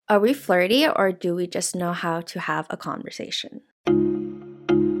Are we flirty or do we just know how to have a conversation?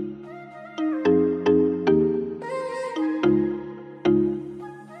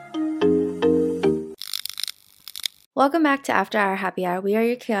 Welcome back to After Our Happy Hour. We are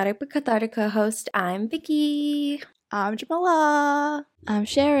your chaotic but cathartic co-host. I'm Vicky. I'm Jamila. I'm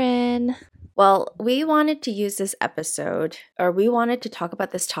Sharon. Well, we wanted to use this episode, or we wanted to talk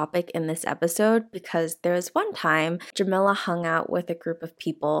about this topic in this episode because there was one time Jamila hung out with a group of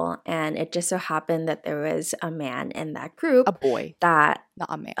people and it just so happened that there was a man in that group. A boy. That, not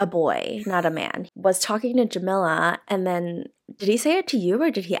a man. A boy, not a man, was talking to Jamila, and then did he say it to you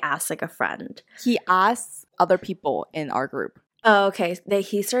or did he ask like a friend? He asked other people in our group. Oh, okay.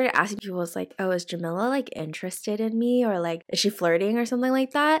 He started asking people, was like, oh, is Jamila like interested in me, or like, is she flirting or something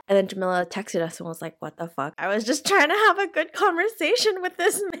like that? And then Jamila texted us and was like, what the fuck? I was just trying to have a good conversation with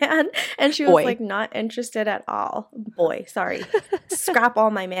this man. And she was like, not interested at all. Boy, sorry. Scrap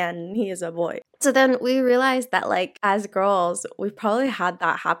all my man. He is a boy. So then we realized that like as girls, we've probably had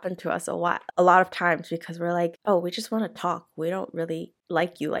that happen to us a lot of times because we're like, oh, we just want to talk. We don't really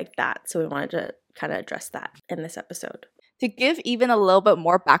like you like that. So we wanted to kind of address that in this episode. To give even a little bit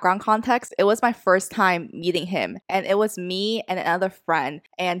more background context, it was my first time meeting him, and it was me and another friend,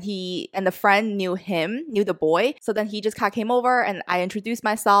 and the friend knew the boy. So then he just kind of came over and I introduced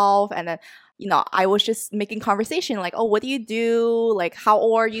myself, and then I was just making conversation like, oh, what do you do? Like, how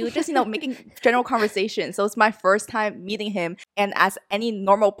old are you? Just, making general conversation. So it's my first time meeting him. And as any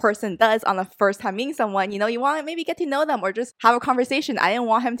normal person does on the first time meeting someone, you want to maybe get to know them or just have a conversation. I didn't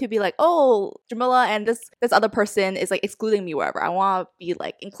want him to be like, oh, Jamila and this other person is like excluding me, whatever. I want to be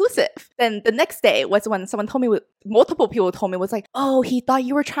like inclusive. Then the next day was when someone told me, multiple people told me, was like, oh, he thought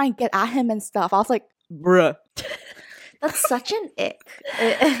you were trying to get at him and stuff. I was like, bruh. That's such an ick.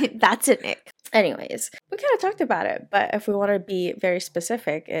 That's an ick. Anyways, we kind of talked about it, but if we want to be very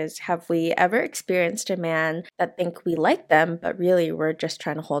specific is, have we ever experienced a man that think we like them, but really we're just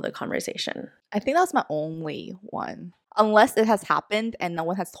trying to hold a conversation? I think that was my only one. Unless it has happened and no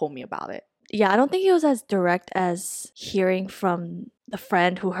one has told me about it. Yeah, I don't think it was as direct as hearing from the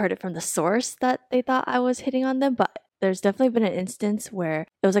friend who heard it from the source that they thought I was hitting on them, but there's definitely been an instance where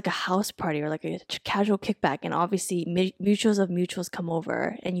it was like a house party or like a casual kickback, and obviously mutuals of mutuals come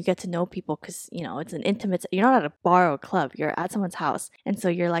over and you get to know people because, it's an intimate, you're not at a bar or club, you're at someone's house. And so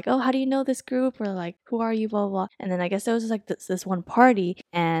you're like, oh, how do you know this group? Or like, who are you, blah, blah, blah. And then I guess there was just like this one party,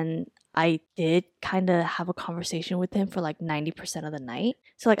 and I did kind of have a conversation with him for like 90% of the night.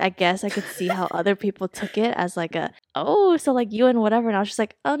 So like, I guess I could see how other people took it as like so like you and whatever. And I was just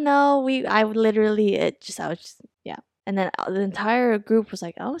like, oh no, I was just, yeah. And then the entire group was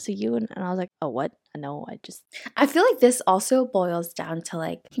like, oh, so you and I was like, oh, what? No, I feel like this also boils down to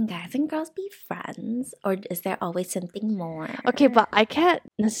like, can guys and girls be friends? Or is there always something more? Okay, but I can't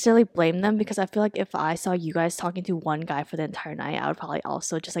necessarily blame them because I feel like if I saw you guys talking to one guy for the entire night, I would probably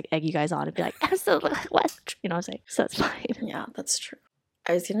also just like egg you guys on and be like, so what? You know what I'm saying? So it's fine. Yeah, that's true.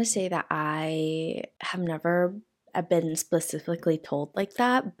 I was going to say that I have never been specifically told like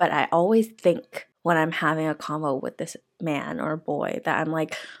that, but I always think when I'm having a convo with this man or boy that I'm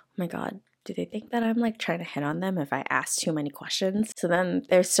like, oh my God, do they think that I'm like trying to hit on them if I ask too many questions? So then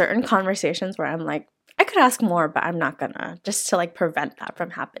there's certain conversations where I'm like, I could ask more, but I'm not gonna, just to like prevent that from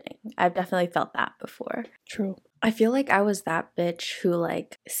happening. I've definitely felt that before. True. I feel like I was that bitch who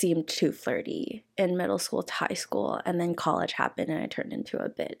like seemed too flirty in middle school to high school, and then college happened and I turned into a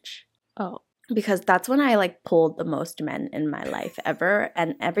bitch. Oh. Because that's when I like pulled the most men in my life ever.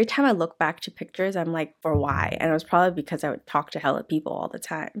 And every time I look back to pictures, I'm like, for why? And it was probably because I would talk to hella people all the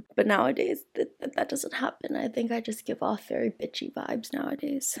time. But nowadays, that doesn't happen. I think I just give off very bitchy vibes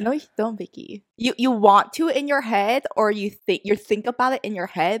nowadays. No, you don't, Vicky. You want to in your head, or you think about it in your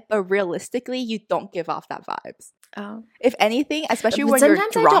head, but realistically, you don't give off that vibes. Oh. If anything, especially when you're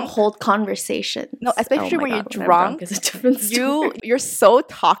drunk. Sometimes I don't hold conversations. No, especially when you're drunk, is a different story. You're so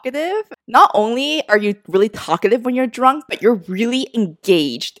talkative. Not only are you really talkative when you're drunk, but you're really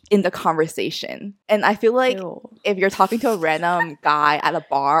engaged in the conversation. And I feel like if you're talking to a random guy at a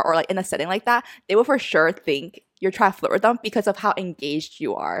bar or like in a setting like that, they will for sure think you're trying to flirt with them because of how engaged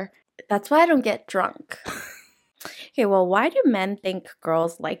you are. That's why I don't get drunk. Okay, well, why do men think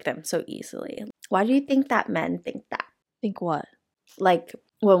girls like them so easily? Why do you think that men think that? Think what? Like,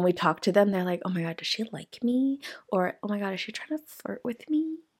 when we talk to them, they're like, oh my God, does she like me? Or, oh my God, is she trying to flirt with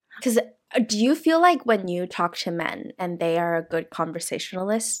me? Because do you feel like when you talk to men and they are a good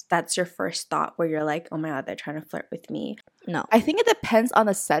conversationalist, that's your first thought where you're like, oh my God, they're trying to flirt with me? No. I think it depends on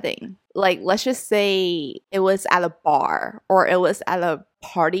the setting. Like, let's just say it was at a bar or it was at a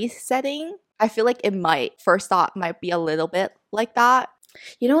party setting. I feel like first thought might be a little bit like that.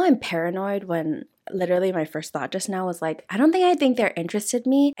 You know, I'm paranoid when literally my first thought just now was like, I think they're interested in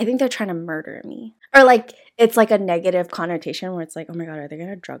me. I think they're trying to murder me. Or like, it's like a negative connotation where it's like, oh my God, are they going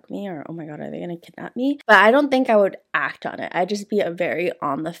to drug me? Or oh my God, are they going to kidnap me? But I don't think I would act on it. I'd just be a very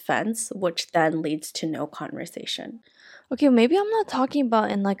on the fence, which then leads to no conversation. Okay, maybe I'm not talking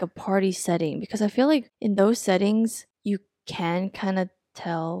about in like a party setting because I feel like in those settings, you can kind of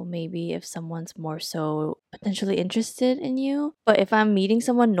tell maybe if someone's more so potentially interested in you. But if I'm meeting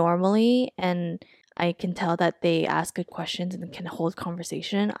someone normally and I can tell that they ask good questions and can hold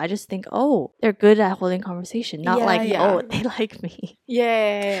conversation, I just think, oh, they're good at holding conversation. Not oh, they like me.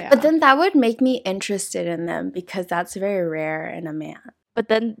 Yeah. But then that would make me interested in them because that's very rare in a man. But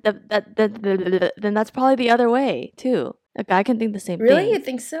then then that's probably the other way too. A guy can think the same thing. Really? You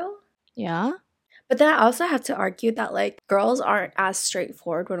think so? Yeah. But then I also have to argue that like girls aren't as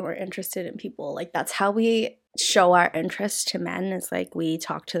straightforward when we're interested in people. Like that's how we show our interest to men is like we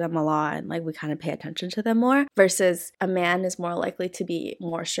talk to them a lot and like we kind of pay attention to them more versus a man is more likely to be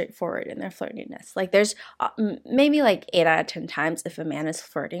more straightforward in their flirtiness. Like there's maybe like 8 out of 10 times if a man is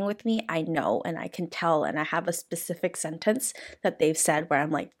flirting with me, I know and I can tell and I have a specific sentence that they've said where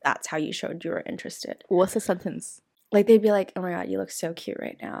I'm like, that's how you showed you were interested. What's the sentence? Like they'd be like, oh my God, you look so cute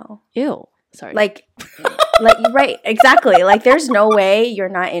right now. Ew. Sorry. Like right, exactly. Like there's no way you're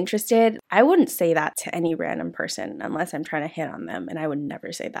not interested. I wouldn't say that to any random person unless I'm trying to hit on them, and I would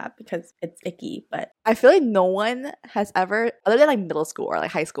never say that because it's icky. But I feel like no one has ever, other than like middle school or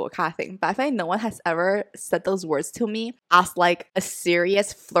like high school kind of thing, but I feel like no one has ever said those words to me as like a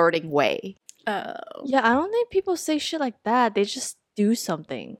serious flirting way. oh, Yeah, I don't think people say shit like that. They just do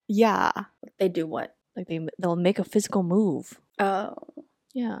something. Yeah. they do what? Like they'll make a physical move. Oh,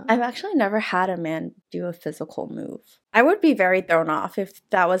 Yeah. I've actually never had a man do a physical move. I would be very thrown off if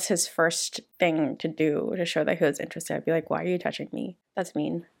that was his first thing to do to show that he was interested. I'd be like, why are you touching me? That's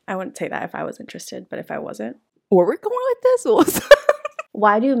mean. I wouldn't say that if I was interested, but if I wasn't. Where we're going with this was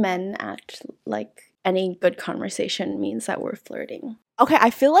Why do men act like any good conversation means that we're flirting? okay,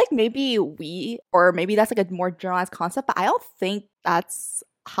 I feel like maybe or maybe that's like a more generalized concept, but I don't think that's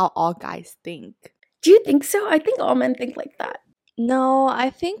how all guys think. Do you think so? I think all men think like that. No,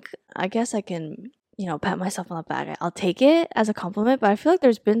 I guess I can, pat myself on the back. I'll take it as a compliment, but I feel like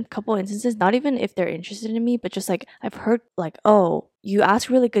there's been a couple instances, not even if they're interested in me, but just like I've heard like, oh, you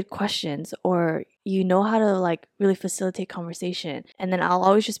ask really good questions or you know how to like really facilitate conversation. And then I'll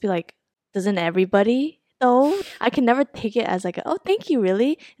always just be like, doesn't everybody though? I can never take it as like, oh, thank you,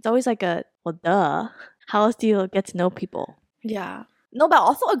 really? It's always like well, duh. How else do you get to know people? Yeah. No, but I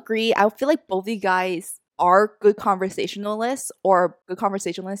also agree. I feel like both of you guys are good conversationalists or good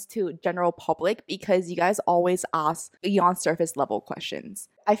conversationalists to general public because you guys always ask beyond surface level questions.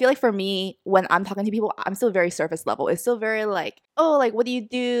 I feel like for me, when I'm talking to people, I'm still very surface level. It's still very like, oh, like what do you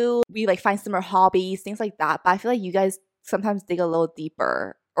do? We like find similar hobbies, things like that. But I feel like you guys sometimes dig a little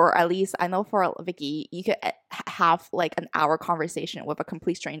deeper. Or at least I know for Vicky, you could have like an hour conversation with a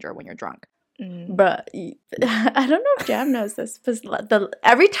complete stranger when you're drunk. But I don't know if Jam knows this, but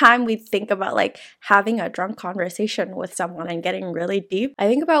every time we think about like having a drunk conversation with someone and getting really deep, I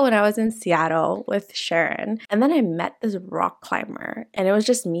think about when I was in Seattle with Sharon, and then I met this rock climber, and it was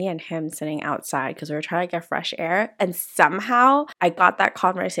just me and him sitting outside because we were trying to get fresh air, and somehow I got that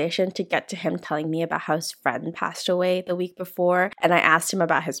conversation to get to him telling me about how his friend passed away the week before, and I asked him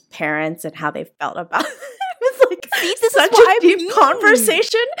about his parents and how they felt about it. It was like this such is what a deep I mean.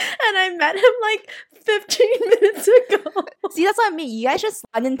 conversation, and I met him like 15 minutes ago. See, that's what I mean. You guys just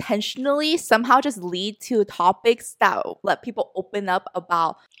unintentionally somehow just lead to topics that let people open up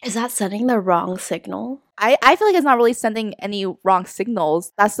about. Is that sending the wrong signal? I feel like it's not really sending any wrong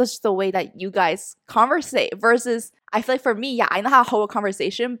signals. That's just the way that you guys conversate versus I feel like for me, yeah, I know how to hold a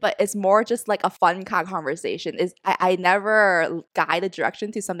conversation, but it's more just like a fun kind of conversation. I never guide a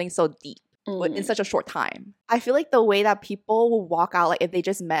direction to something so deep. In such a short time. I feel like the way that people will walk out, like if they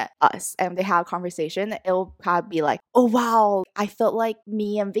just met us and they have a conversation, it'll probably be like, oh wow, I felt like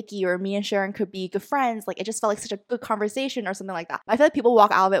me and Vicky or me and Sharon could be good friends. Like it just felt like such a good conversation or something like that. I feel like people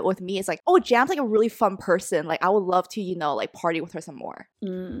walk out of it with me, it's like, oh, Jam's like a really fun person. Like I would love to, like party with her some more.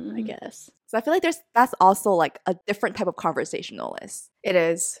 I guess. So I feel like that's also like a different type of conversationalist. It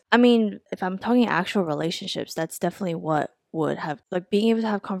is. I mean, if I'm talking actual relationships, that's definitely what would have like being able to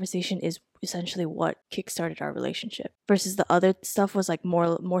have conversation is essentially what kickstarted our relationship versus the other stuff was like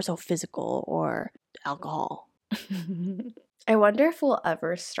more so physical or alcohol. I wonder if we'll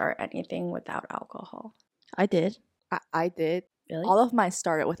ever start anything without alcohol. I did. I did. Really? All of mine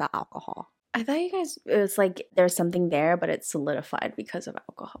started without alcohol. I thought you guys, it was like there's something there, but it's solidified because of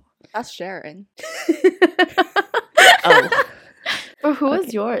alcohol. That's Sharon. Oh. But who was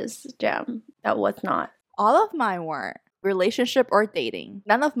Okay. yours, Jam? That was not. All of mine weren't relationship or dating.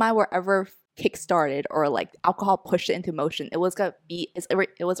 None of mine were ever kick-started or like alcohol pushed it into motion. It was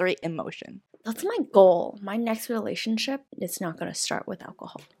already in motion. That's my goal. My next relationship is not going to start with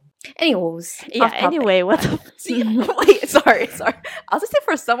alcohol. Anyways, Yeah, off topic. anyway, what the See, wait, sorry. I was just saying,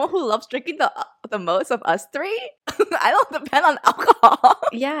 for someone who loves drinking the most of us three, I don't depend on alcohol.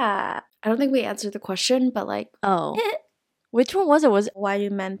 Yeah. I don't think we answered the question, but like, Oh. Which one was it? Was it why do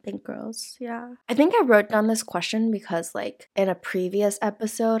men think girls? Yeah. I think I wrote down this question because, like, in a previous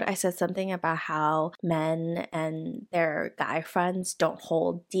episode, I said something about how men and their guy friends don't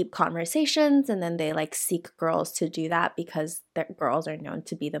hold deep conversations, and then they, like, seek girls to do that because their girls are known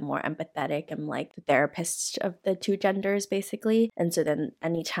to be the more empathetic and, like, the therapists of the two genders, basically. And so then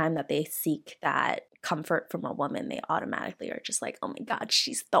anytime that they seek that comfort from a woman, they automatically are just like, oh my god,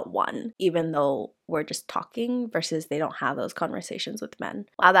 she's the one, even though we're just talking, versus they don't have those conversations with men.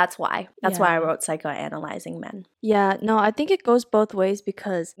 Wow, that's why I wrote psychoanalyzing men. Yeah, no, I think it goes both ways,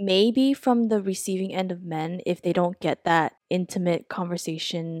 because maybe from the receiving end of men, if they don't get that intimate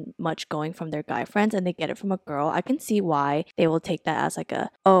conversation much going from their guy friends and they get it from a girl, I can see why they will take that as like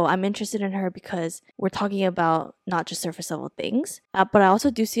oh, I'm interested in her because we're talking about not just surface level things. But I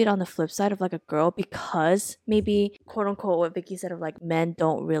also do see it on the flip side of like a girl, because maybe quote unquote what Vicky said of like men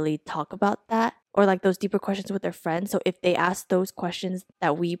don't really talk about that, or like those deeper questions with their friends. So if they ask those questions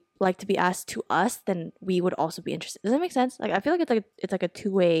that we like to be asked to us, then we would also be interested. Does that make sense? Like, I feel like it's like a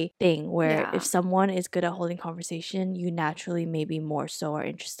two-way thing where if someone is good at holding conversation, you naturally maybe more so are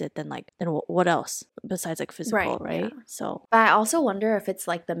interested than what else besides like physical, right? Yeah. So, but I also wonder if it's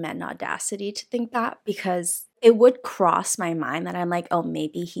like the men audacity to think that, because it would cross my mind that I'm like, oh,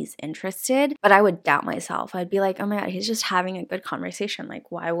 maybe he's interested, but I would doubt myself. I'd be like, oh my god, he's just having a good conversation. Like,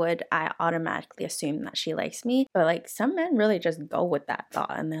 why would I automatically assume that she likes me? But like, some men really just go with that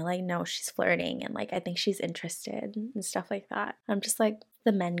thought and they're like, no, she's flirting, and like, I think she's interested and stuff like that. I'm just like,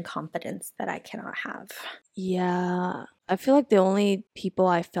 the men confidence that I cannot have. yeah, I feel like the only people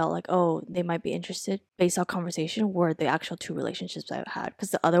I felt like, oh, they might be interested based on conversation were the actual two relationships I've had,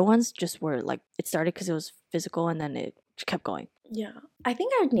 because the other ones just were like, it started because it was physical and then it kept going. Yeah. I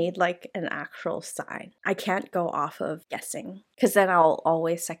think I would need like an actual sign. I can't go off of guessing, because then I'll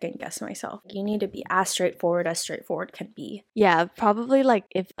always second guess myself. You need to be as straightforward can be. Yeah, probably like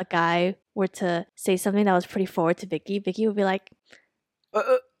if a guy were to say something that was pretty forward to Vicky, Vicky would be like,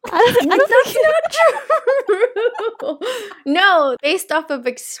 That's not true. No, based off of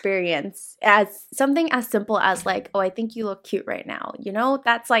experience, as something as simple as like, oh, I think you look cute right now. You know,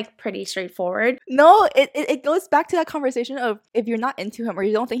 that's like pretty straightforward. No, it goes back to that conversation of, if you're not into him or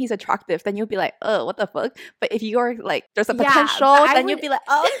you don't think he's attractive, then you'll be like, oh, what the fuck? But if you're like, there's a potential, then you'll be like,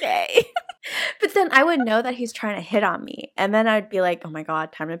 oh, okay. But then I would know that he's trying to hit on me. And then I'd be like, oh my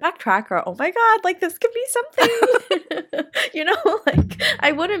god, time to backtrack. Or, oh my god, like this could be something. You know, like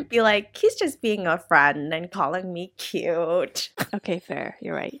I wouldn't be like, he's just being a friend and calling me cute. okay, fair,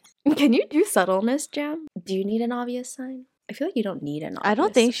 you're right. Can you do subtleness, Jam? Do you need an obvious sign? I feel like you don't need an obvious I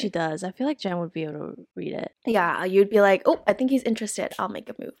don't think sign. she does. I feel like Jen would be able to read it. Yeah, you'd be like, oh, I think he's interested. I'll make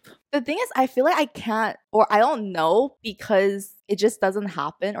a move. The thing is, I feel like I can't, or I don't know, because it just doesn't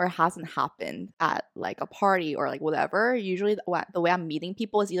happen or hasn't happened at like a party or like whatever. Usually the way I'm meeting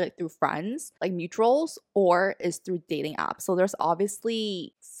people is either through friends, like mutuals, or is through dating apps. So there's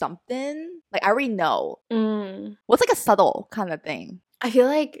obviously something, like I already know. What's like a subtle kind of thing? I feel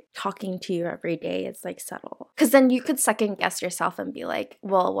like talking to you every day is like subtle. Because then you could second guess yourself and be like,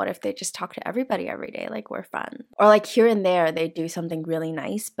 well, what if they just talk to everybody every day? Like, we're fun. Or like here and there, they do something really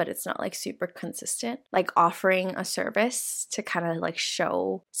nice, but it's not like super consistent. Like offering a service to kind of like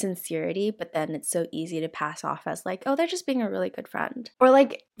show sincerity, but then it's so easy to pass off as like, oh, they're just being a really good friend. Or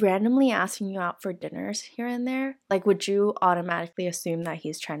like randomly asking you out for dinners here and there. Like, would you automatically assume that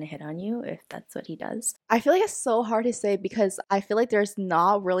he's trying to hit on you if that's what he does? I feel like it's so hard to say, because I feel like there's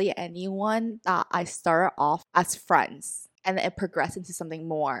not really anyone that I started off as friends and then it progressed into something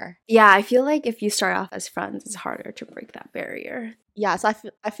more. Yeah, I feel like if you start off as friends, it's harder to break that barrier. Yeah, so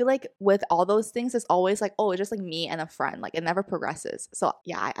I feel like with all those things, it's always like, oh, it's just like me and a friend. Like, it never progresses. So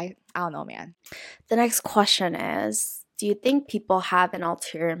yeah, I don't know, man. The next question is, do you think people have an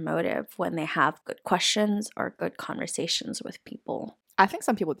ulterior motive when they have good questions or good conversations with people? I think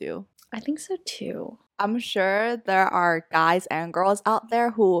some people do. I think so too. I'm sure there are guys and girls out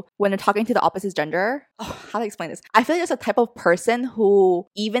there who, when they're talking to the opposite gender, how to explain this? I feel like there's a type of person who,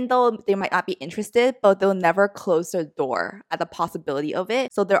 even though they might not be interested, but they'll never close their door at the possibility of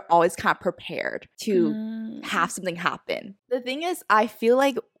it. So they're always kind of prepared to have something happen. The thing is, I feel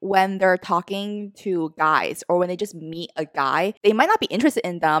like when they're talking to guys or when they just meet a guy, they might not be interested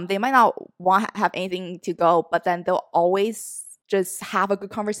in them. They might not want to have anything to go, but then they'll always just have a good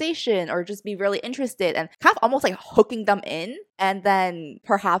conversation or just be really interested and kind of almost like hooking them in. And then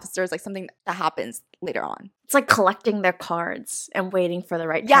perhaps there's like something that happens later on. It's like collecting their cards and waiting for the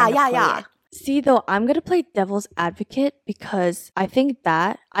right time to play it. See, though, I'm going to play devil's advocate because I think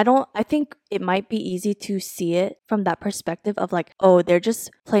it might be easy to see it from that perspective of like, oh, they're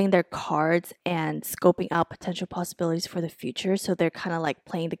just playing their cards and scoping out potential possibilities for the future. So they're kind of like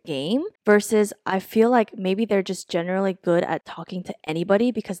playing the game versus I feel like maybe they're just generally good at talking to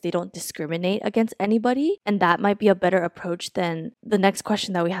anybody because they don't discriminate against anybody. And that might be a better approach than the next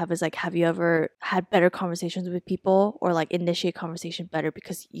question that we have is like, have you ever had better conversations with people or like initiate conversation better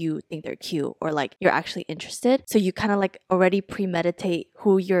because you think they're cute? Or like you're actually interested. So you kind of like already premeditate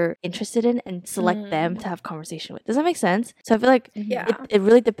who you're interested in and select them to have conversation with. Does that make sense? So I feel like it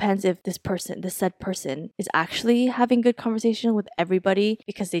really depends if this said person is actually having good conversation with everybody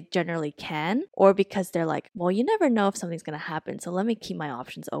because they generally can, or because they're like, well, you never know if something's gonna happen, so let me keep my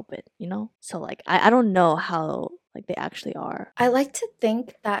options open, you know? So like I don't know how like they actually are. I like to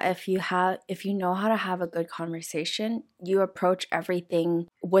think that if you know how to have a good conversation, you approach everything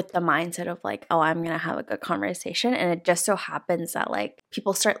with the mindset of like, oh, I'm gonna have a good conversation, and it just so happens that like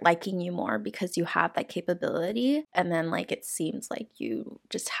people start liking you more because you have that capability, and then like it seems like you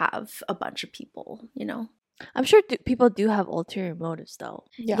just have a bunch of people, you know. I'm sure people do have ulterior motives though.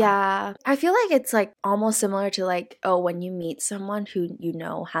 Yeah. I feel like it's like almost similar to like, oh, when you meet someone who you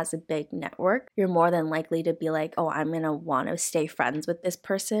know has a big network, you're more than likely to be like, oh, I'm going to want to stay friends with this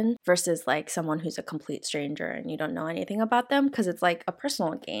person versus like someone who's a complete stranger and you don't know anything about them, because it's like a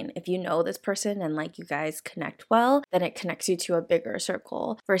personal gain. If you know this person and like you guys connect well, then it connects you to a bigger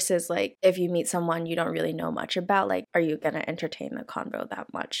circle versus like if you meet someone you don't really know much about, like are you going to entertain the convo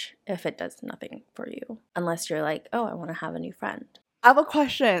that much if it does nothing for you? Unless you're like, oh, I want to have a new friend. I have a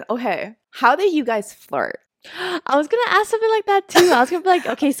question. Okay. How do you guys flirt? I was going to ask something like that too. I was going to be like,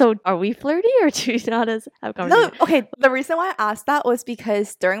 okay, so are we flirty or do you not have conversation? No, okay. The reason why I asked that was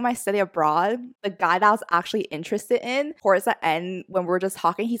because during my study abroad, the guy that I was actually interested in, towards the end, when we were just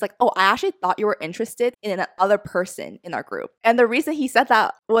talking, he's like, oh, I actually thought you were interested in another person in our group. And the reason he said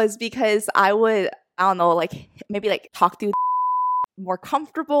that was because I would, I don't know, like maybe like talk to more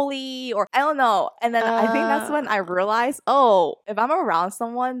comfortably, or I don't know. And then I think that's when I realized, oh, if I'm around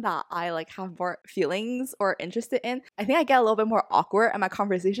someone that I like have more feelings or interested in, I think I get a little bit more awkward and my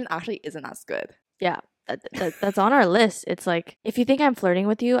conversation actually isn't as good. Yeah, that's on our list. It's like, if you think I'm flirting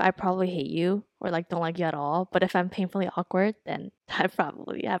with you, I probably hate you or like don't like you at all. But if I'm painfully awkward, then I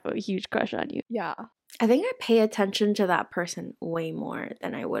probably have a huge crush on you. Yeah. I think I pay attention to that person way more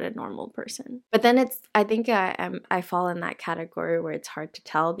than I would a normal person. But then I think I fall in that category where it's hard to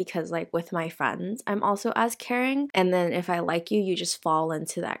tell because like with my friends, I'm also as caring. And then if I like you, you just fall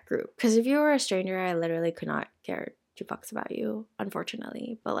into that group. Because if you were a stranger, I literally could not care two fucks about you,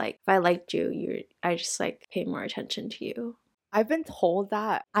 unfortunately. But like if I liked you, I just like pay more attention to you. I've been told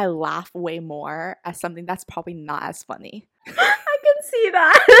that I laugh way more at something that's probably not as funny. I can see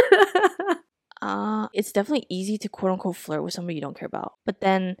that. It's definitely easy to quote unquote flirt with somebody you don't care about. But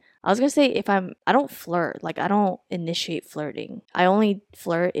then I was gonna say I don't flirt. Like I don't initiate flirting. I only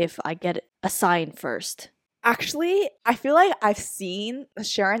flirt if I get a sign first. Actually, I feel like I've seen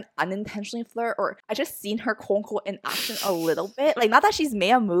Sharon unintentionally flirt, or I just seen her quote unquote in action a little bit. Like not that she's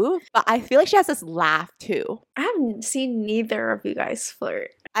made a move, but I feel like she has this laugh too. I haven't seen neither of you guys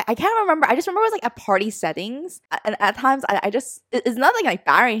flirt. I can't remember. I just remember it was like at party settings. And at times I just, it's not like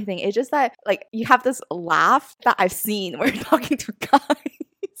bad or anything. It's just that like you have this laugh that I've seen where you're talking to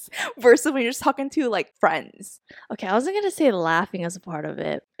guys versus when you're just talking to like friends. Okay, I wasn't gonna say laughing as a part of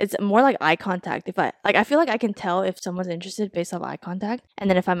it. It's more like eye contact. I feel like I can tell if someone's interested based off eye contact. And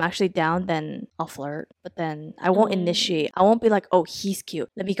then if I'm actually down, then I'll flirt. But then I won't initiate. I won't be like, oh, he's cute,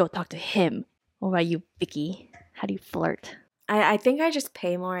 let me go talk to him. What about you, Vicky? How do you flirt? I think I just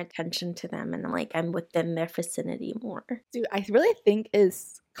pay more attention to them and like I'm within their vicinity more. Dude, I really think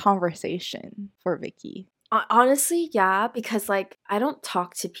is conversation for Vicky. Honestly, yeah, because like I don't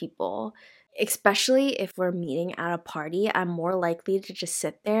talk to people, especially if we're meeting at a party. I'm more likely to just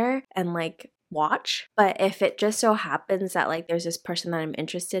sit there and like watch. But if it just so happens that like there's this person that I'm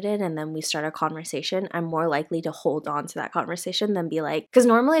interested in and then we start a conversation, I'm more likely to hold on to that conversation than be like, because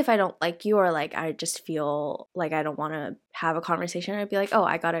normally if I don't like you or like I just feel like I don't want to have a conversation, I'd be like, oh,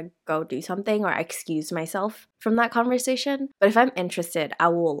 I gotta go do something, or I excuse myself from that conversation. But if I'm interested, I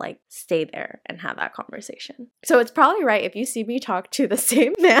will like stay there and have that conversation. So it's probably right if you see me talk to the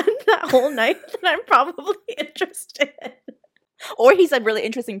same man that whole night, that I'm probably interested. Or he's a really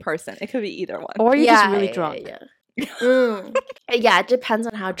interesting person. It could be either one. Or you're just really drunk. Yeah, it depends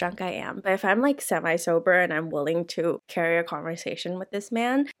on how drunk I am. But if I'm like semi-sober and I'm willing to carry a conversation with this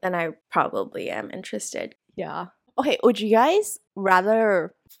man, then I probably am interested. Yeah. Okay, would you guys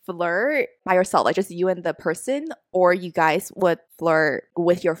rather flirt by yourself, like just you and the person, or you guys would flirt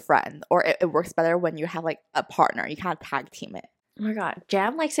with your friend? Or it works better when you have like a partner, you kind of tag team it? Oh my god,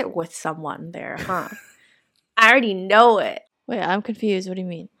 Jam likes it with someone there, huh? I already know it. Wait, I'm confused. What do you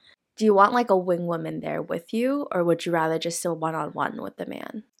mean? Do you want like a wing woman there with you, or would you rather just a one-on-one with the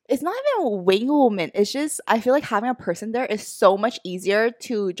man? It's not even a wing woman. It's just, I feel like having a person there is so much easier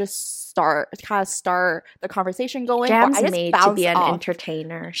to just start the conversation going. Jam's made to be an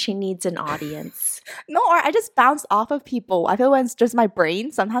entertainer. She needs an audience. No, or I just bounce off of people. I feel when it's just my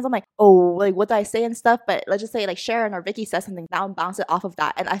brain, sometimes I'm like, oh, like what do I say and stuff? But let's just say like Sharon or Vicky says something, now I'm bouncing off of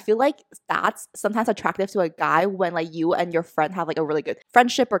that. And I feel like that's sometimes attractive to a guy when like you and your friend have like a really good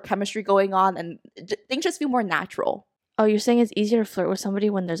friendship or chemistry going on, and things just feel more natural. Oh, you're saying it's easier to flirt with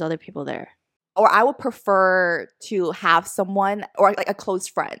somebody when there's other people there? Or I would prefer to have someone or like a close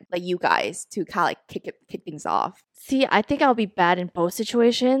friend, like you guys, to kind of like kick things off. See, I think I'll be bad in both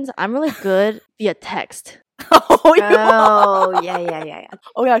situations. I'm really good via text. Yeah.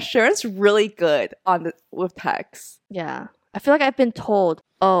 Oh yeah, Sharon's really good with text. Yeah. I feel like I've been told,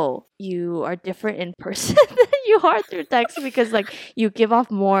 oh, you are different in person than you are through text, because like you give off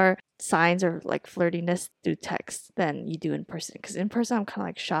more signs or like flirtiness through text than you do in person. Because in person, I'm kind of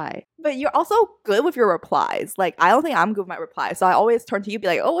like shy. But you're also good with your replies. Like, I don't think I'm good with my replies. So I always turn to you, be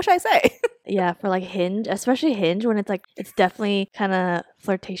like, oh, what should I say? Yeah, for like Hinge, especially Hinge, when it's like, it's definitely kind of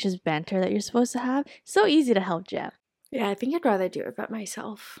flirtatious banter that you're supposed to have. So easy to help Jam. Yeah, I think I'd rather do it by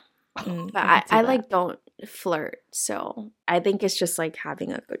myself. But I I like don't flirt, so I think it's just like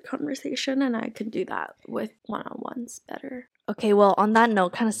having a good conversation, and I could do that with one-on-ones better. Okay, well, on that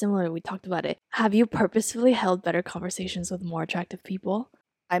note, kind of similar, we talked about it. Have you purposefully held better conversations with more attractive people?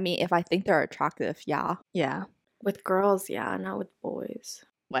 I mean, if I think they're attractive, yeah. Yeah. With girls, yeah, not with boys.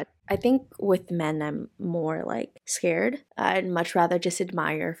 What? I think with men, I'm more like scared. I'd much rather just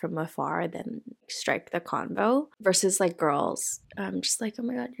admire from afar than strike the convo. Versus like girls, I'm just like, oh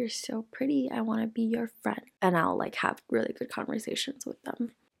my god, you're so pretty. I want to be your friend. And I'll like have really good conversations with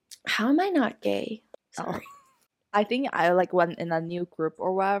them. How am I not gay? Sorry. I think I like when in a new group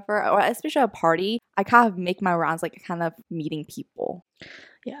or whatever, or especially a party, I kind of make my rounds like kind of meeting people.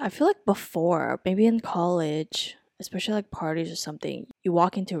 Yeah, I feel like before, maybe in college, especially like parties or something, you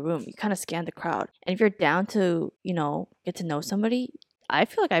walk into a room, you kind of scan the crowd. And if you're down to, get to know somebody, I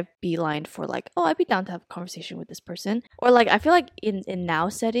feel like I've beelined for like, oh, I'd be down to have a conversation with this person. Or like, I feel like in now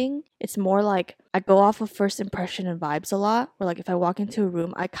setting, it's more like I go off of first impression and vibes a lot. Or like if I walk into a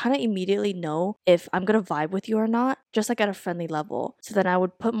room, I kind of immediately know if I'm going to vibe with you or not, just like at a friendly level. So then I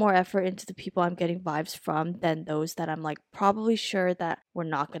would put more effort into the people I'm getting vibes from than those that I'm like probably sure that we're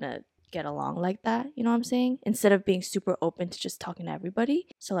not going to get along like that, you know what I'm saying? Instead of being super open to just talking to everybody.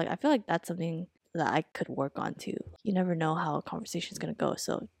 So like I feel like that's something that I could work on too. You never know how a conversation is going to go,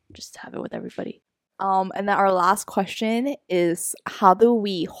 so just have it with everybody. And then our last question is, how do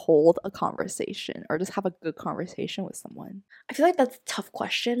we hold a conversation or just have a good conversation with someone? I feel like that's a tough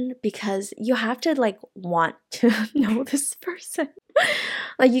question because you have to like want to know this person.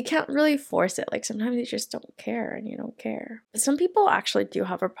 Like you can't really force it. Like sometimes you just don't care and you don't care. But some people actually do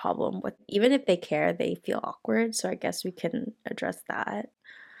have a problem with, even if they care, they feel awkward. So I guess we can address that.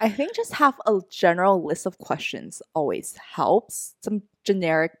 I think just have a general list of questions always helps. Some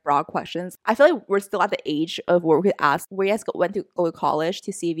generic, broad questions. I feel like we're still at the age of where we could ask where you guys went to go to college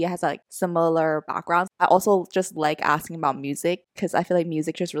to see if you has like similar backgrounds. I also just like asking about music because I feel like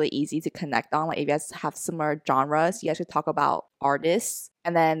music is just really easy to connect on. Like if you guys have similar genres, you guys could talk about artists.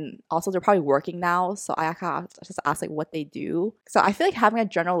 And then also they're probably working now, so I kind of just ask like what they do. So I feel like having a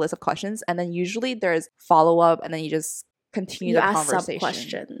general list of questions, and then usually there's follow up, and then you just continue the conversation.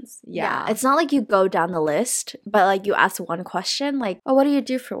 Questions. Yeah. It's not like you go down the list, but like you ask one question like, oh, what do you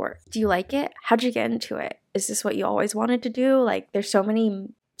do for work? Do you like it? How'd you get into it? Is this what you always wanted to do? Like there's so many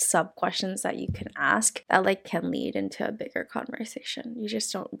sub questions that you can ask that like can lead into a bigger conversation. You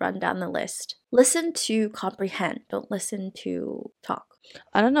just don't run down the list. Listen to comprehend. Don't listen to talk.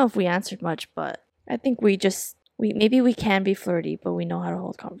 I don't know if we answered much, but I think we maybe we can be flirty, but we know how to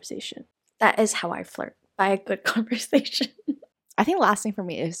hold conversation. That is how I flirt, by a good conversation. I think last thing for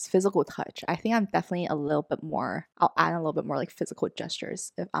me is physical touch. I think I'm definitely I'll add a little bit more like physical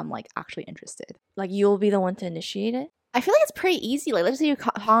gestures if I'm like actually interested. Like you'll be the one to initiate it. I feel like it's pretty easy. Like, let's say you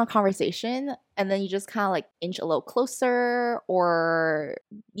have a conversation and then you just kind of like inch a little closer or,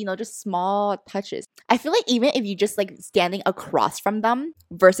 just small touches. I feel like even if you just like standing across from them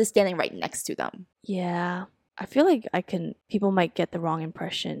versus standing right next to them. Yeah. I feel like people might get the wrong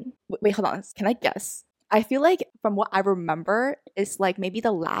impression. Wait, hold on. Can I guess? I feel like from what I remember, it's like maybe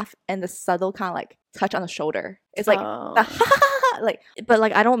the laugh and the subtle kind of like touch on the shoulder. It's like, like, but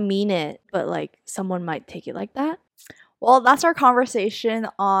like I don't mean it, but like someone might take it like that. Well, that's our conversation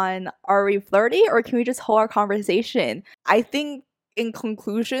on are we flirty or can we just hold our conversation? I think in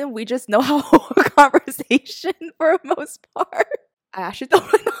conclusion, we just know how to hold a conversation for the most part. I actually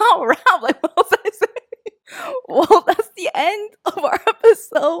don't really know how to rap. Like, what else I say? Well, that's the end of our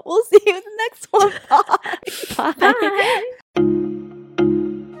episode. We'll see you in the next one. Bye. Bye.